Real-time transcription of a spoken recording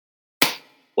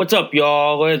What's up,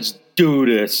 y'all? Let's do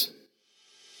this.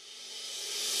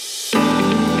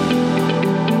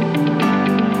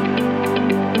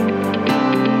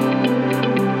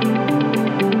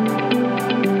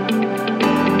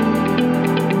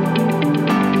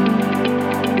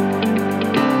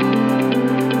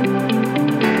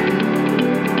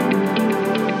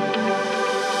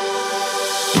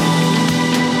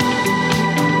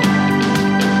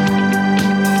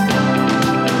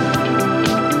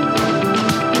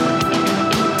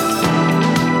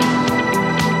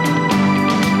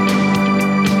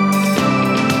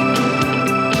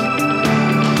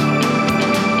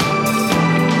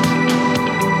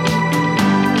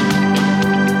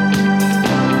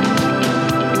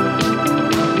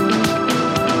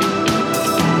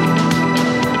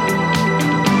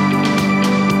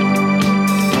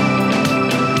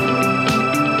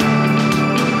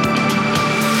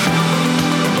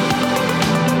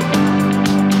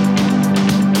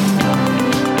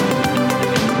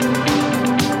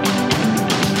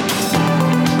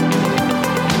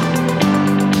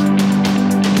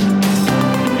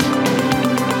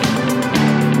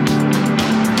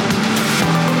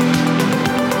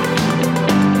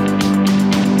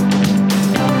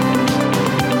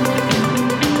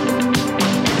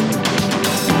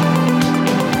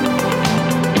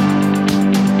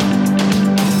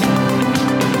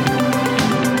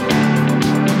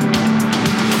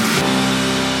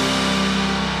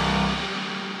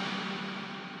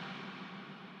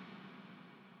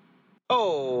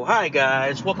 Oh, hi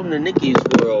guys, welcome to Nikki's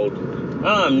World.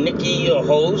 I'm Nikki, your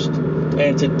host,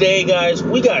 and today, guys,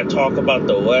 we gotta talk about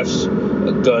the left's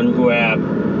gun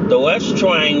grab. The left's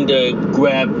trying to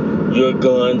grab your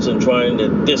guns and trying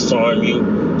to disarm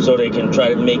you so they can try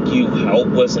to make you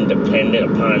helpless and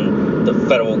dependent upon the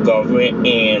federal government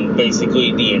and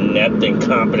basically the inept and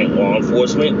incompetent law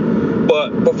enforcement.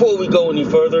 But before we go any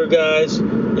further, guys,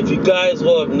 if you guys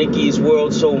love Nikki's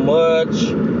World so much,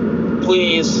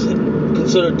 please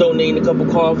consider donating a cup of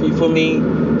coffee for me,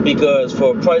 because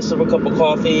for a price of a cup of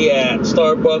coffee at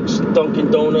Starbucks, Dunkin'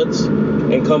 Donuts,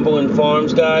 and Cumberland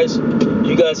Farms, guys,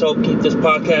 you guys help keep this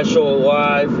podcast show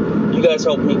alive. You guys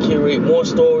help me curate more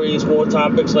stories, more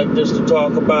topics like this to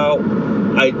talk about.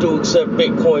 I do accept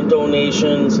Bitcoin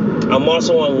donations. I'm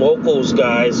also on Locals,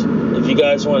 guys. If you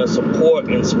guys want to support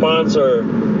and sponsor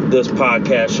this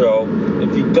podcast show,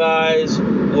 if you guys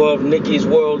love Nikki's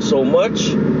World so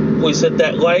much, please hit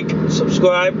that like,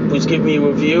 subscribe, please give me a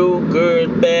review,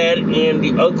 good, bad, and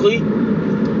the ugly.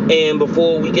 And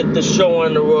before we get the show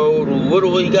on the road,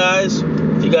 literally, guys,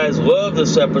 if you guys love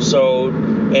this episode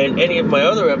and any of my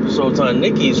other episodes on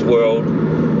Nikki's World,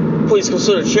 please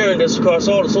consider sharing this across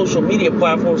all the social media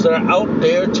platforms that are out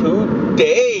there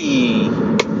today.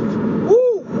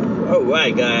 Woo!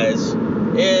 Alright, guys.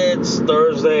 It's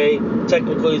Thursday.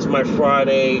 Technically, it's my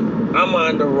Friday. I'm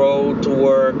on the road to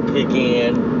work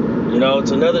again. You know,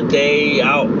 it's another day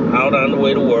out on the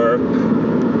way to work,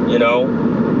 you know,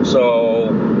 so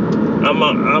I'm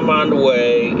on the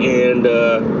way, and,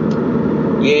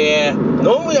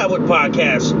 normally I would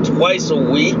podcast twice a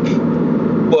week,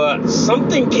 but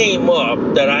something came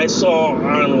up that I saw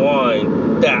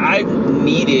online that I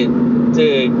needed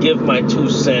to give my 2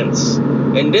 cents,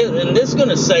 and this is going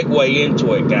to segue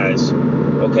into it, guys,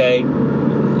 okay?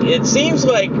 It seems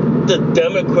like the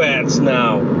Democrats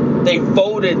now, they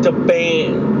voted to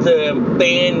ban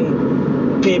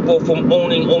people from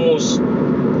owning almost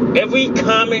every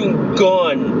common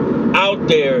gun out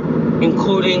there,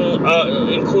 including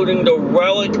the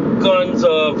relic guns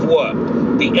of what?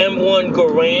 The M1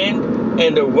 Garand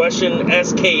and the Russian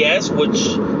SKS,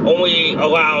 which only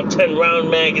allow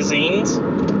 10-round magazines.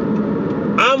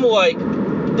 I'm like,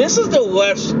 this is the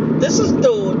left's, this is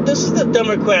the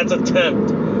Democrats'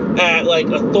 attempt at like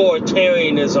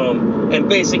authoritarianism and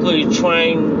basically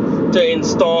trying to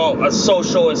install a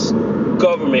socialist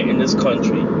government in this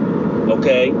country.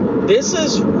 Okay? This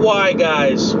is why,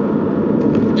 guys,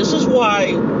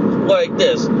 like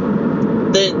this.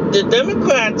 The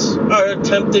Democrats are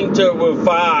attempting to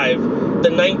revive the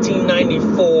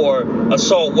 1994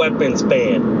 assault weapons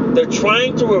ban. They're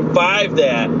trying to revive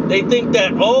that. They think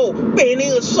that,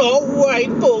 banning assault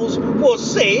rifles will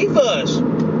save us.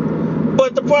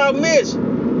 But the problem is,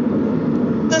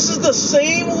 this is the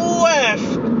same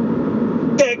left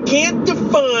that can't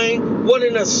define what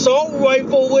an assault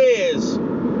rifle is.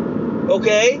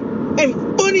 Okay?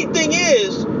 And funny thing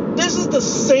is, this is the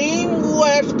same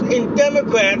left and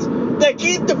Democrats that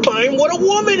can't define what a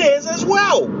woman is as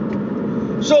well.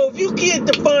 So if you can't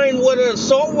define what an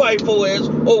assault rifle is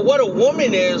or what a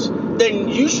woman is, then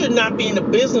you should not be in the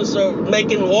business of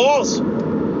making laws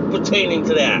pertaining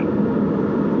to that.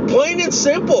 Plain Plain and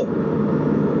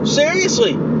simple.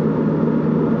 Seriously.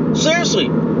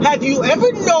 Have you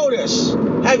ever noticed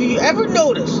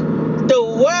the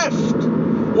left,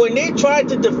 when they try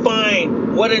to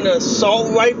define what an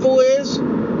assault rifle is,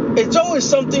 it's always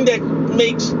something that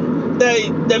makes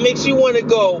you want to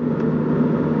go,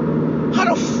 how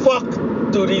the fuck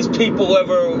did these people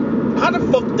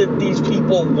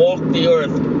walk the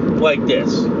earth like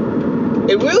this?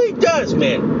 It really does,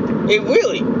 man. It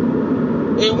really.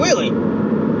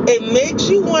 It makes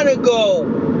you want to go,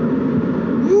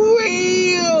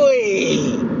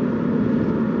 really?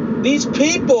 These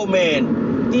people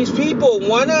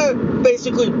want to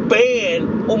basically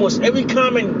ban almost every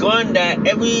common gun that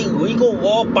every legal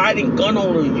law-abiding gun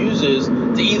owner uses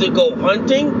to either go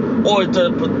hunting or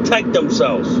to protect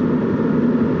themselves.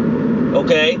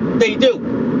 Okay? They do.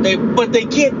 But they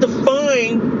can't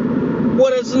define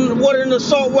what an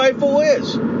assault rifle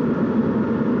is.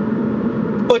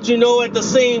 But at the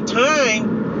same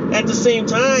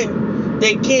time,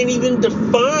 they can't even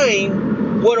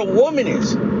define what a woman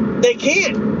is. They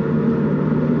can't,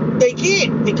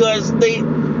 because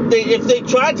if they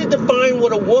try to define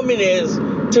what a woman is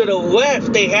to the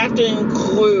left, they have to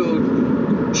include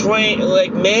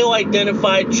male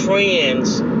identified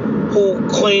trans who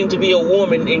claim to be a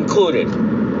woman included.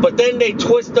 But then they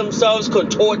twist themselves,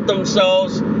 contort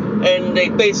themselves, and they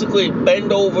basically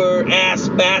bend over ass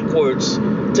backwards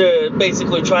to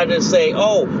basically try to say,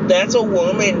 oh, that's a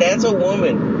woman,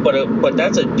 but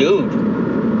that's a dude.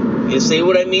 You see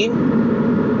what I mean?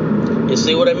 That's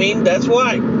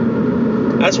why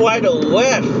the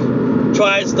left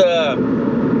tries to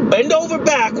bend over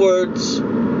backwards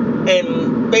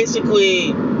and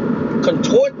basically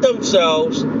contort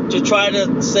themselves to try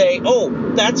to say, oh,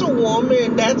 that's a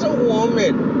woman.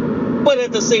 But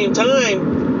at the same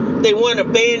time, they want to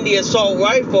ban the assault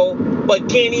rifle, but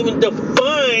can't even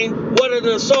define what an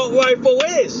assault rifle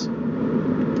is.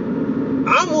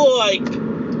 I'm like,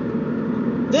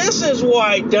 this is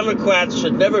why Democrats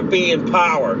should never be in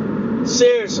power.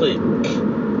 Seriously.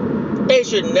 They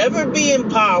should never be in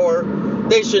power.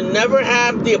 They should never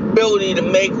have the ability to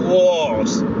make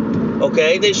laws.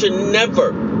 Okay? They should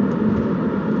never.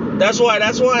 That's why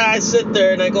I sit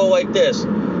there and I go like this.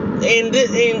 And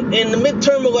the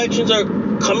midterm elections are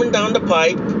coming down the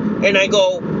pipe, and I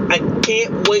go, I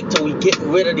can't wait till we get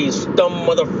rid of these dumb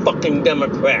motherfucking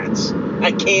Democrats.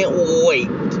 I can't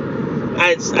wait.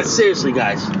 Seriously,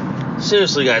 guys,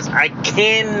 I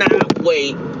cannot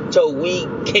wait till we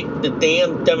kick the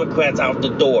damn Democrats out the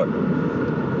door.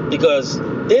 Because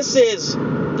this is,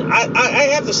 I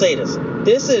have to say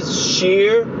this is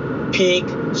sheer peak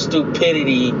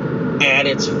stupidity at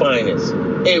its finest.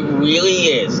 It really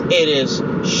is. It is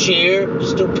sheer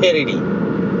stupidity.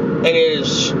 And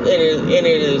it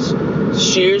is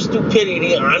sheer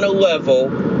stupidity on a level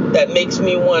that makes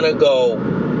me want to go,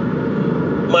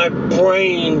 my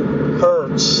brain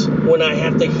hurts when I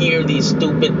have to hear these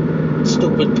stupid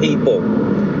people.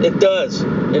 It does.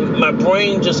 And my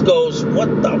brain just goes,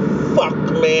 what the fuck,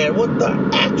 man? What the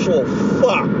actual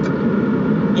fuck?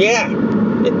 Yeah,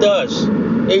 it does.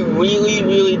 It really,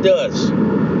 really does.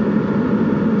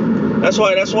 That's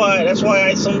why I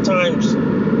sometimes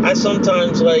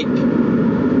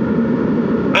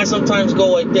go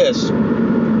like this.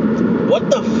 What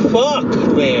the fuck,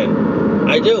 man?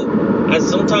 I do. I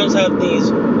sometimes have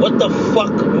these what the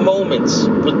fuck moments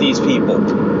with these people.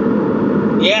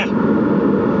 Yeah.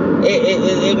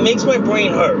 It makes my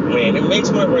brain hurt, man.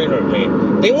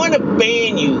 They want to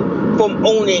ban you from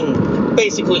owning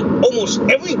basically almost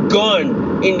every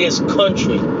gun in this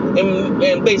country.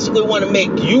 And basically want to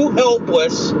make you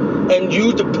helpless and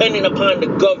you dependent upon the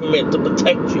government to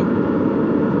protect you.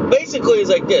 Basically, it's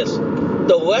like this.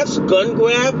 The left's gun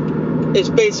grab is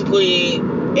basically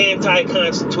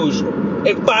anti-constitutional.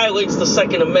 It violates the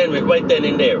Second Amendment right then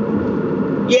and there.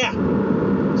 Yeah.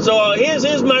 So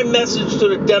here's my message to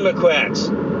the Democrats.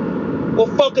 We'll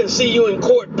fucking see you in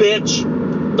court, bitch.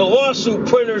 The lawsuit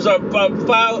printers are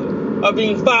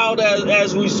being filed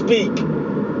as we speak.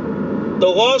 The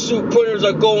lawsuit printers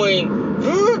are going.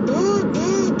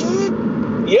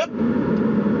 Yep.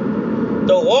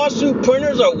 The lawsuit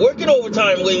printers are working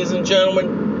overtime, ladies and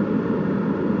gentlemen.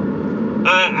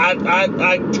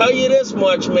 I tell you this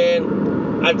much, man.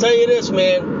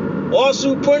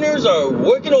 Lawsuit printers are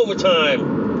working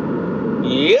overtime.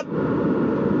 Yep.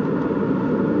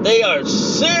 They are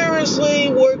seriously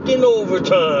working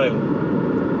overtime.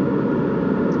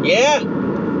 Yeah.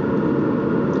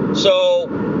 So,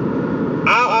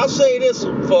 I'll say this,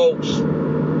 folks.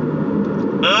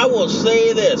 I will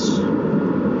say this.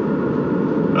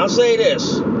 I'll say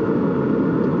this.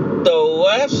 The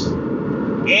left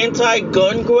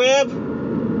anti-gun grab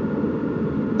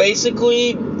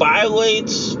basically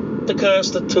violates the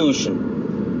Constitution.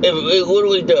 It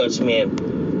literally does,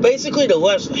 man. Basically, the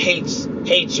left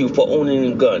hates you for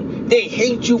owning a gun. They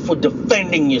hate you for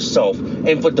defending yourself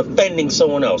and for defending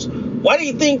someone else. Why do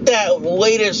you think that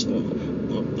latest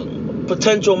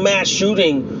potential mass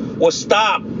shooting was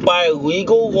stopped by a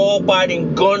legal,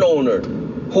 law-abiding gun owner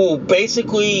who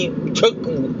basically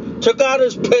took out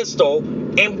his pistol,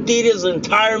 emptied his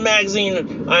entire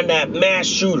magazine on that mass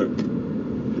shooter?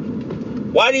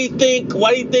 Why do you think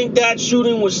that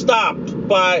shooting was stopped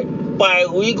by a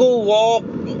legal,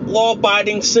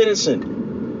 law-abiding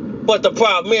citizen? But the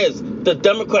problem is, the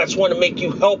Democrats want to make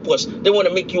you helpless. They want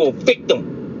to make you a victim.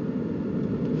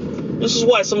 This is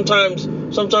why sometimes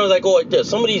I go like this.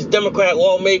 Some of these Democrat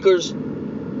lawmakers,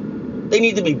 they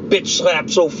need to be bitch slapped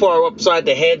so far upside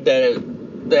the head that it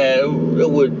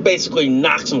would basically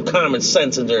knock some common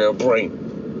sense into their brain.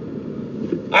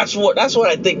 That's what I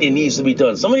think it needs to be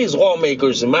done. Some of these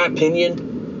lawmakers, in my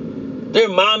opinion, their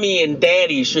mommy and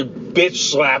daddy should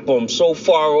bitch slap them so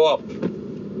far up.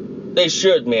 They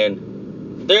should,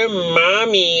 man. Their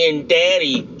mommy and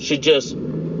daddy should just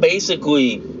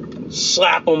basically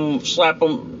slap them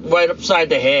right upside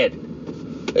the head.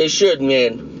 They should,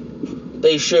 man.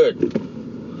 They should,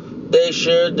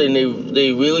 and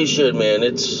they really should, man.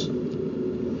 It's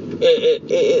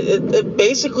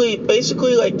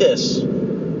basically like this.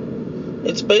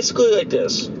 It's basically like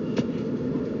this.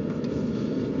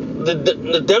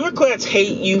 The Democrats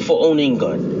hate you for owning a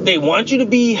gun. They want you to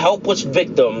be helpless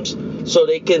victims so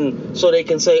they can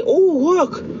say, oh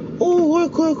look, we're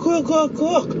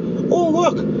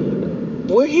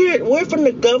from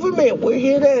the government. We're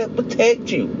here to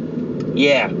protect you.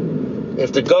 Yeah.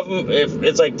 If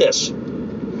it's like this.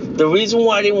 The reason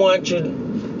why they want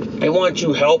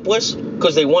you helpless,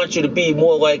 because they want you to be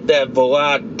more like that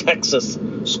Valad, Texas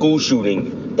school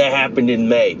shooting that happened in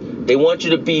May. They want you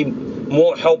to be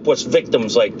more helpless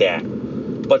victims like that.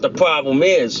 But the problem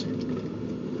is,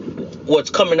 what's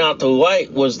coming out to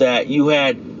light was that you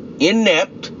had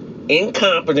inept,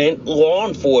 incompetent law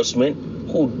enforcement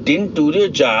who didn't do their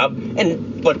job,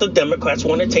 but the Democrats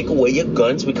want to take away your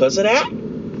guns because of that?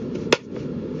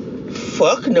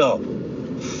 Fuck no.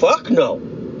 Fuck no.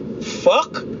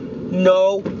 Fuck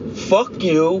no. Fuck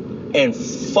you. And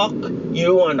fuck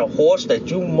you on the horse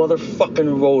that you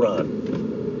motherfucking rode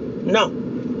on. No.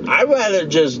 I'd rather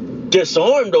just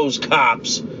disarm those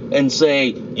cops and say,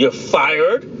 you're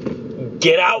fired.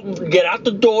 Get out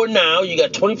the door now. You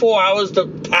got 24 hours to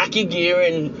pack your gear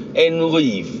and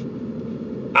leave.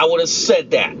 I would have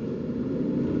said that.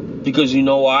 Because you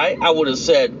know why? I would have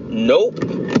said, nope,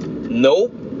 and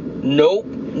nope.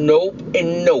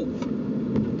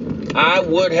 I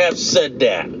would have said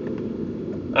that.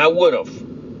 I would have.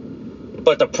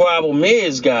 But the problem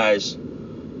is, guys,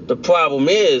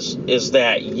 is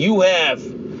that you have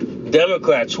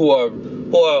Democrats who are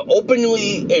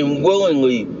openly and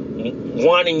willingly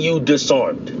wanting you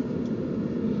disarmed.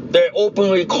 They're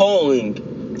openly calling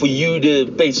for you to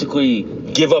basically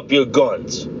give up your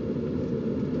guns.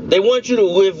 They want you to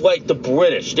live like the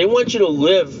British. They want you to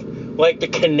live like the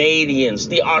Canadians,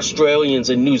 the Australians,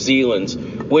 and New Zealanders,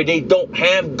 where they don't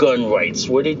have gun rights,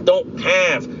 where they don't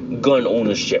have gun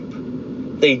ownership.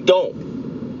 They don't.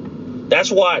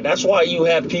 That's why you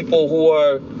have people who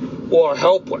are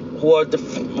helpless, who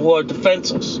are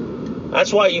defenseless.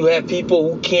 That's why you have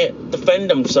people who can't defend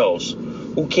themselves,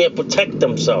 who can't protect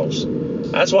themselves.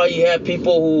 That's why you have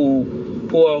people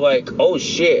who are like, oh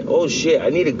shit, I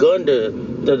need a gun to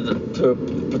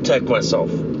protect myself.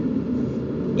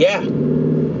 Yeah.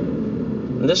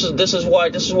 And this is why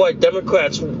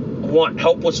Democrats want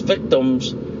helpless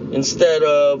victims instead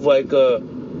of like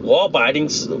law-abiding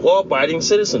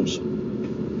citizens.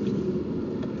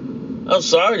 I'm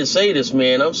sorry to say this,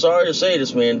 man.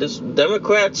 This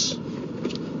Democrats,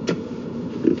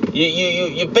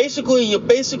 you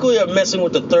basically are messing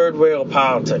with the third rail of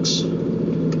politics.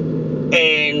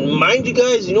 And mind you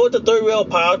guys, you know what the third rail of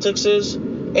politics is?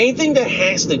 Anything that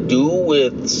has to do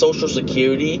with Social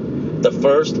Security, the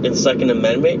First and Second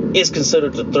Amendment, is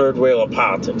considered the third rail of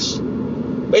politics.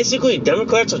 Basically,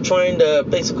 Democrats are trying to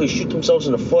basically shoot themselves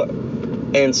in the foot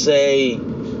and say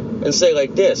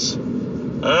like this.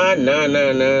 No.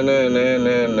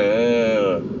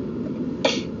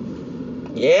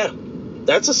 Yeah,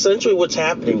 that's essentially what's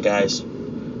happening, guys.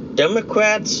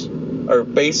 Democrats are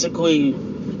basically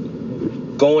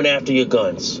going after your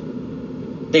guns.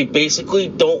 They basically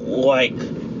don't like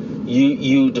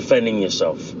you defending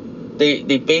yourself.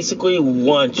 They basically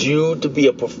want you to be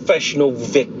a professional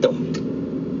victim.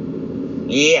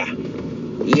 Yeah.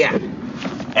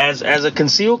 As a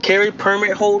concealed carry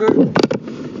permit holder,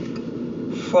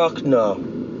 fuck no.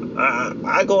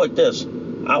 I go like this.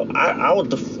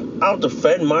 I'll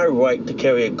defend my right to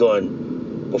carry a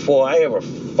gun before I ever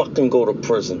fucking go to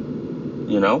prison.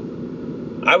 You know,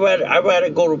 I'd rather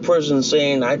go to prison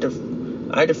saying I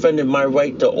defended my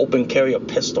right to open carry a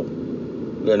pistol.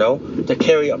 You know, to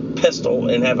carry a pistol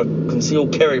and have a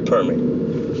concealed carry permit.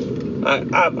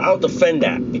 I'll defend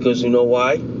that because you know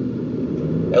why?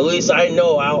 At least I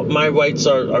know my rights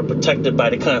are protected by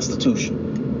the Constitution.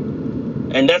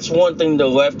 And that's one thing the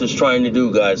left is trying to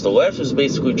do, guys. The left is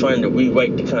basically trying to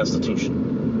rewrite the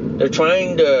Constitution. They're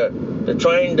trying to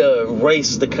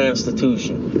erase the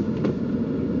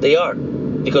Constitution. They are.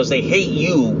 Because they hate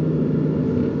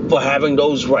you for having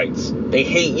those rights. They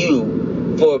hate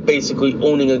you for basically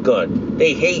owning a gun.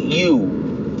 They hate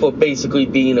you for basically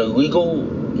being a legal,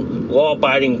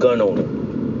 law-abiding gun owner.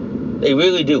 They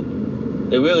really do.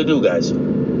 They really do, guys.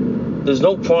 There's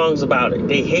no prongs about it.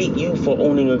 They hate you for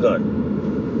owning a gun.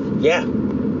 Yeah,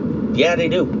 they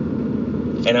do.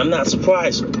 And I'm not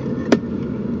surprised.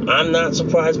 I'm not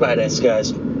surprised by this,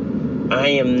 guys. I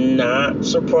am not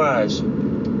surprised.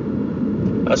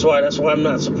 That's why I'm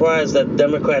not surprised that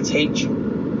Democrats hate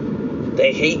you.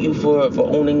 They hate you for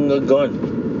owning a gun.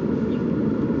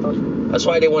 That's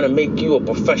why they want to make you a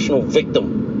professional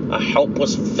victim, a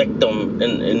helpless victim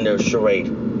in their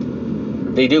charade.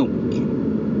 They do.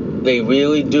 They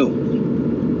really do.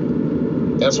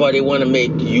 That's why they want to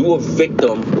make you a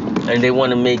victim and they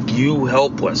want to make you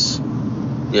helpless.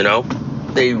 You know?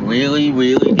 They really,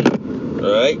 really do.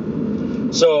 Alright?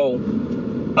 So,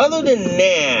 other than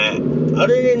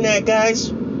that,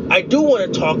 guys, I do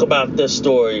want to talk about this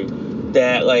story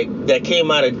that came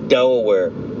out of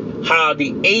Delaware. How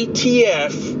the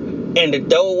ATF and the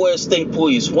Delaware State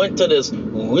Police went to this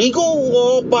legal,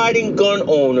 law-abiding gun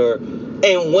owner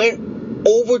and went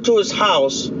over to his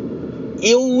house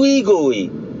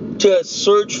illegally to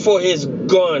search for his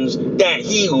guns that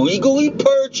he legally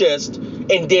purchased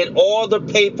and did all the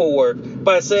paperwork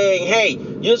by saying, hey,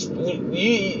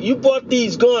 you bought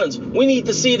these guns. We need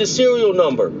to see the serial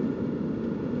number.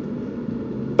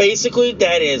 Basically,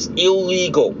 that is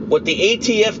illegal. What the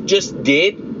ATF just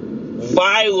did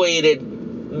violated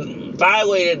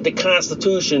the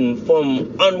Constitution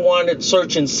from unwanted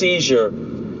search and seizure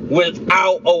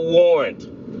without a warrant.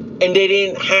 And they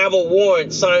didn't have a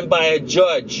warrant signed by a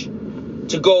judge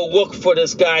to go look for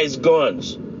this guy's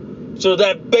guns. So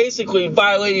that basically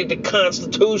violated the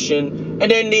Constitution.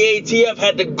 And then the ATF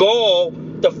had the gall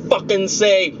to fucking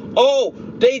say, oh,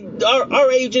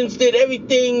 our agents did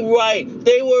everything right.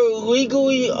 They were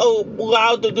legally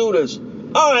allowed to do this.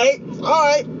 All right,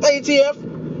 ATF.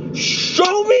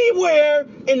 Show me where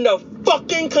in the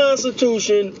fucking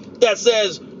Constitution that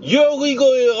says you're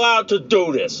legally allowed to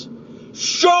do this.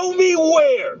 Show me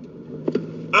where.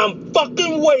 I'm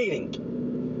fucking waiting.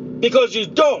 Because you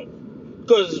don't.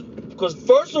 Because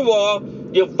first of all,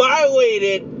 you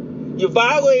violated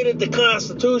the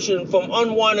Constitution from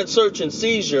unwanted search and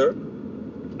seizure.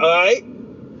 Alright?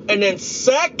 And then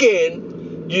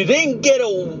second, you didn't get a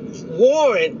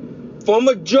warrant from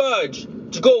a judge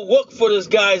to go look for this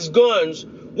guy's guns,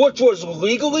 which was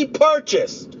legally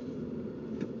purchased.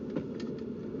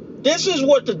 This is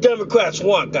what the Democrats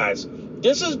want, guys.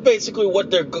 This is basically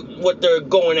what they're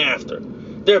going after.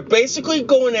 They're basically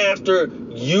going after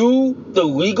you, the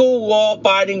legal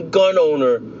law-abiding gun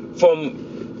owner,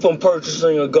 from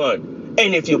purchasing a gun.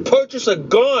 And if you purchase a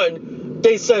gun,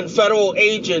 they send federal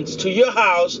agents to your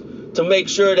house to make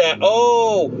sure that,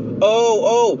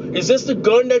 is this the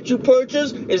gun that you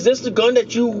purchased? Is this the gun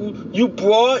that you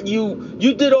brought? You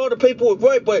did all the paperwork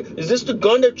right, but is this the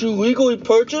gun that you legally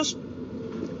purchased?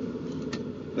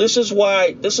 This is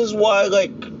why,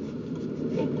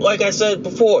 like I said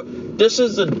before, this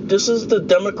is the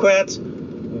Democrats'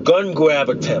 gun grab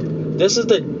attempt. This is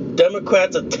the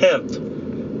Democrats' attempt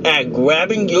at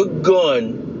grabbing your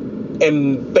gun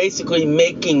and basically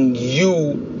making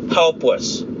you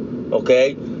helpless.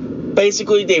 Okay?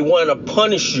 Basically, they want to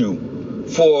punish you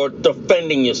for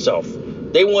defending yourself.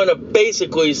 They want to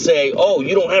basically say, oh,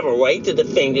 you don't have a right to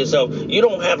defend yourself. You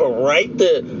don't have a right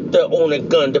to own a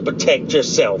gun to protect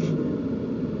yourself.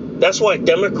 That's why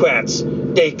Democrats,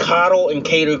 they coddle and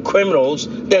cater criminals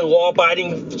than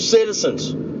law-abiding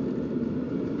citizens.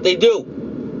 They do.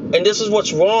 And this is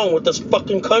what's wrong with this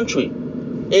fucking country.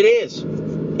 It is.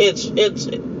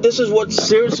 This is what's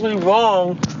seriously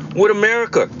wrong with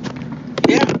America.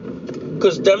 Yeah.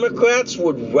 Because Democrats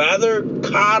would rather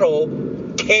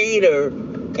coddle, cater,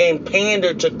 and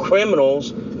pander to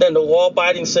criminals than the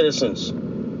law-abiding citizens.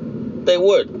 They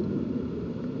would.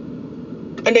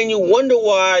 And then you wonder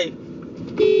why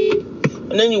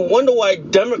And then you wonder why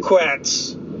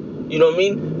Democrats, you know what I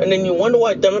mean? And then you wonder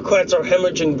why Democrats are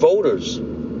hemorrhaging voters.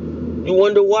 You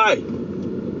wonder why.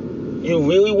 You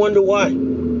really wonder why.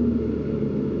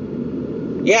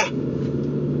 Yeah.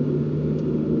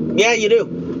 Yeah, you do.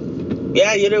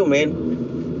 Yeah, you do,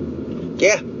 man.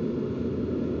 Yeah.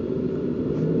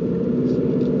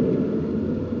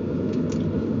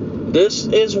 This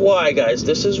is why, guys.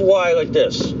 This is why like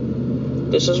this.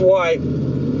 This is why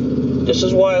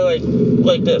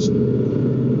like this.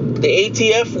 The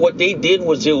ATF, what they did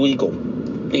was illegal.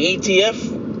 The ATF,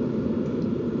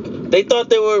 they thought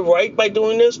they were right by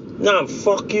doing this? Nah,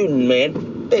 fuck you, man.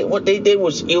 What they did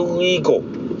was illegal.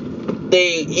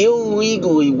 They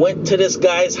illegally went to this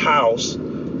guy's house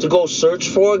to go search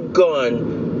for a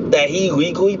gun that he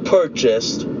legally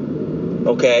purchased,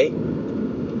 okay?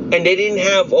 And they didn't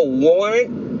have a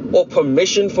warrant or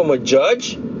permission from a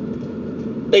judge.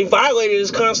 They violated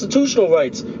his constitutional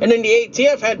rights. And then the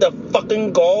ATF had the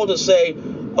fucking gall to say,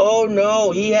 oh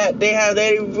no, they have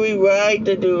every right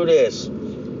to do this.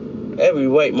 Every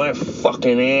right my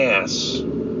fucking ass.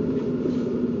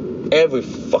 Every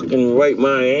fucking right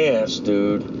my ass,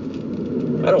 dude.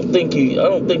 I don't think you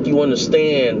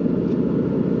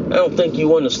understand. I don't think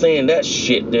you understand that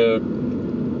shit, dude.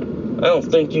 I don't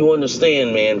think you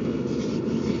understand, man.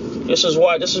 This is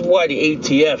why the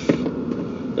ATF,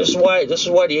 this is why the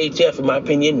ATF, in my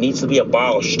opinion, needs to be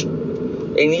abolished.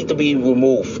 They need to be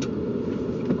removed.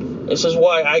 This is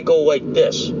why I go like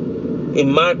this.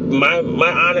 In my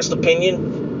honest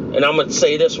opinion, and I'm gonna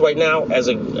say this right now as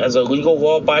a legal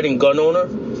law-abiding gun owner,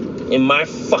 in my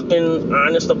fucking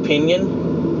honest opinion,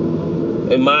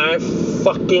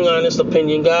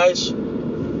 guys,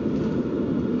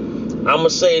 I'm gonna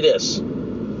say this.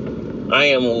 I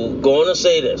am going to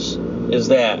say this, is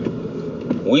that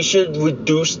we should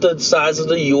reduce the size of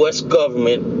the U.S.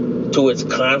 government to its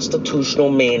constitutional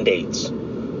mandates.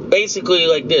 Basically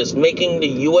like this, making the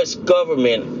U.S.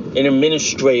 government an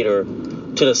administrator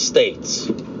to the states.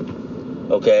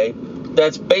 Okay?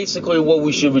 That's basically what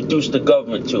we should reduce the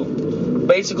government to.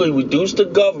 Basically reduce the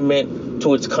government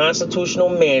to its constitutional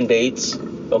mandates,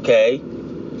 okay?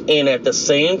 And at the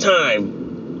same time,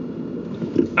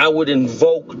 I would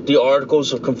invoke the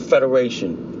Articles of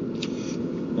Confederation.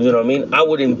 You know what I mean? I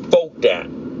would invoke that.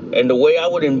 And the way I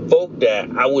would invoke that,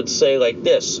 I would say like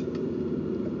this.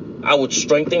 I would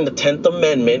strengthen the 10th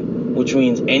Amendment, which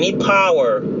means any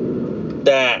power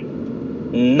that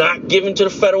not given to the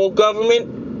federal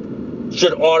government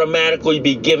should automatically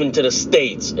be given to the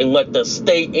states and let the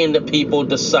state and the people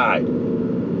decide.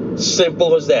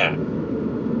 Simple as that.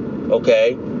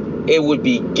 Okay? It would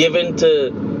be given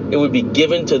to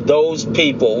those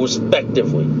people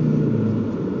respectively.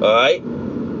 All right?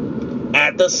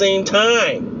 At the same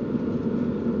time,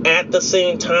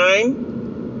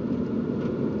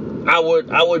 I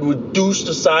would reduce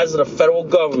the size of the federal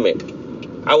government.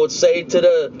 I would say to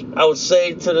the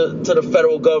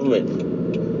federal government,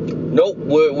 nope,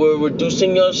 we're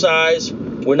reducing your size.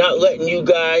 We are not letting you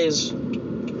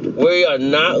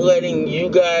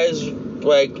guys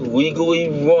like legally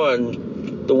run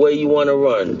the way you want to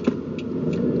run.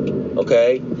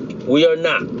 Okay? We are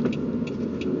not.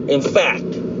 In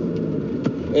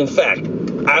fact,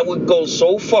 I would go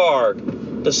so far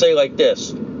to say like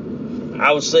this.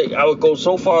 I would go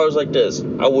so far as like this.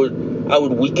 I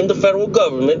would weaken the federal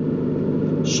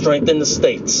government, strengthen the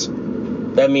states.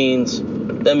 That means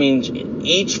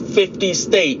each 50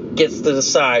 state gets to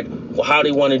decide how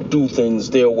they want to do things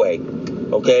their way.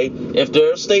 Okay? If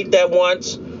there's a state that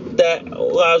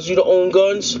allows you to own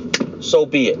guns, so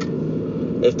be it.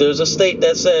 If there's a state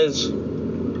that says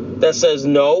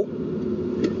no,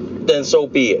 then so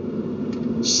be it.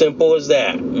 Simple as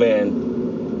that,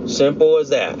 man. Simple as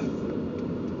that.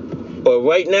 But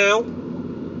right now,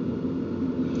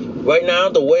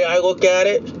 the way I look at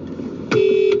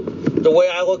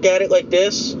it like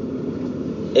this,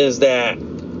 is that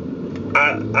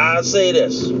I say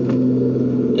this,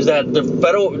 is that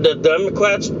the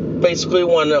Democrats basically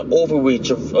want an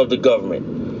overreach of the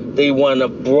government. They want a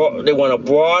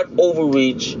broad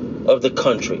overreach of the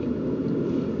country.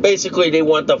 Basically, they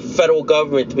want the federal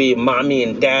government to be mommy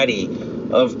and daddy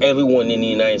of everyone in the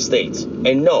United States.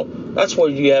 And no, that's where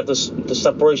you have the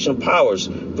separation of powers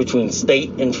between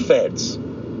state and feds.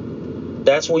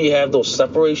 That's where you have those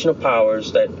separation of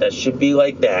powers that should be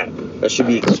like that. That should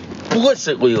be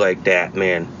explicitly like that,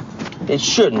 man. It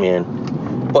should,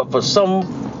 man. But for some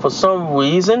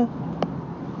reason,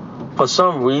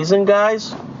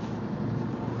 guys,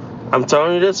 I'm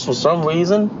telling you this, for some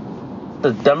reason,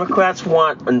 the Democrats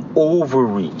want an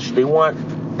overreach. They want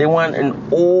an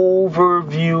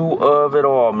overview of it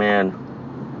all, man.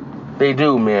 They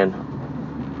do, man.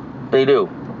 They do.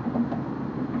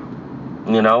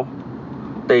 You know?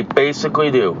 They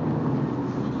basically do.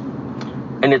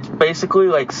 And it's basically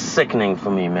like sickening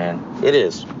for me, man. It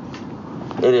is.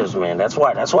 It is, man. That's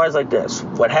why it's like this.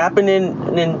 What happened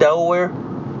in Delaware?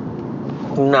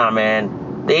 Nah,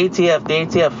 man. The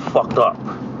ATF fucked up.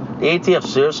 The ATF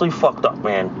seriously fucked up,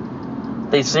 man.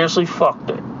 They seriously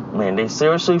fucked it, man. They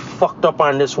seriously fucked up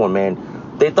on this one, man.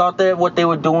 They thought that what they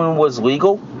were doing was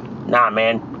legal. Nah,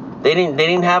 man. They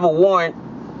didn't have a warrant.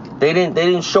 They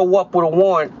didn't show up with a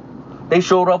warrant. They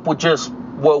showed up with just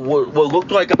what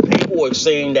looked like a paperwork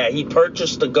saying that he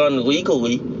purchased the gun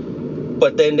legally,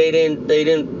 but then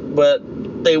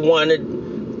they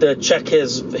wanted to check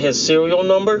his serial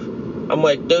number. I'm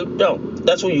like, dude, no.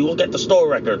 That's where you look at the store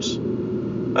records.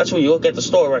 That's where you look at the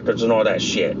store records and all that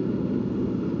shit.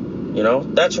 You know,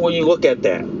 that's where you look at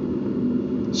that.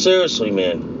 Seriously,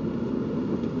 man.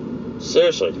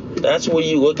 Seriously, that's where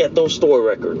you look at those store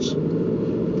records.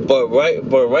 But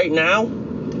right now,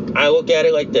 I look at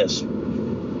it like this.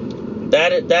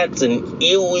 That's an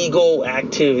illegal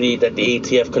activity that the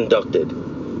ATF conducted.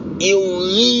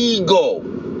 Illegal.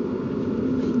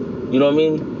 You know what I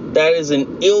mean? That is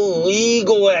an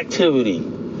illegal activity.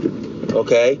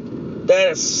 Okay? That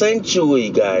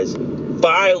essentially, guys,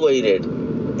 violated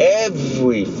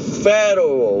every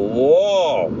federal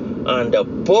law on the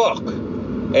book.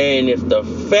 And if the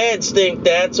feds think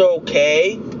that's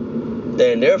okay,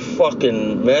 then they're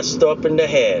fucking messed up in the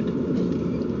head.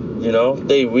 You know,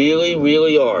 they really,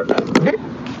 really are.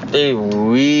 They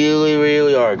really,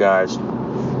 really are, guys.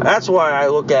 That's why I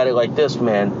look at it like this,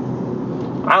 man.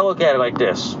 I look at it like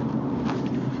this.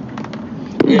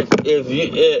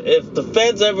 If the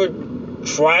feds ever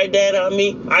tried that on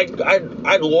me,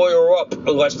 I'd lawyer up in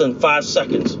less than 5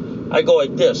 seconds. I go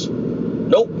like this.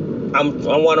 Nope. I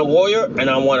want a lawyer, and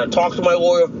I want to talk to my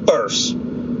lawyer first.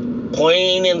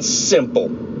 Plain and simple.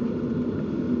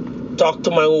 Talk to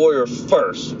my lawyer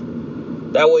first.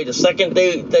 That way, the second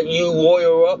that you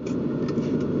lawyer up,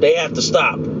 they have to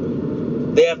stop.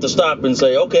 They have to stop and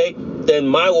say, okay, then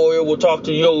my lawyer will talk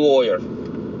to your lawyer.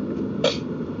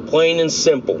 Plain and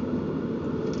simple.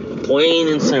 Plain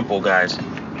and simple, guys.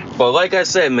 But like I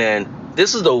said, man,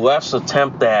 this is the left's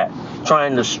attempt at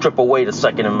trying to strip away the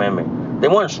Second Amendment. They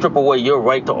want to strip away your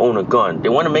right to own a gun. They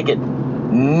want to make it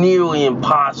nearly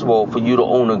impossible for you to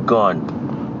own a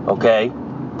gun. Okay?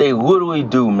 They literally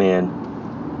do, man.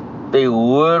 They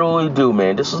literally do,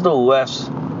 man. This is the left's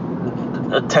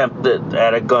attempt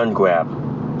at a gun grab.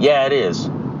 Yeah, it is.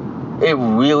 It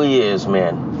really is,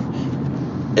 man.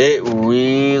 It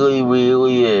really,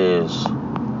 really is.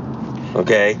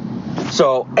 Okay?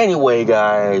 So, anyway,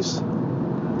 guys,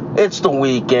 it's the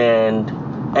weekend.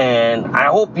 And I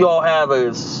hope you all have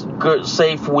a good,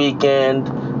 safe weekend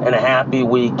and a happy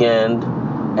weekend.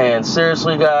 And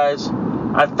seriously, guys,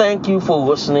 I thank you for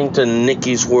listening to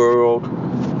Nikki's World.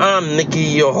 I'm Nikki,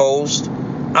 your host.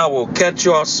 I will catch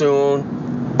y'all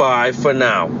soon. Bye for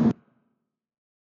now.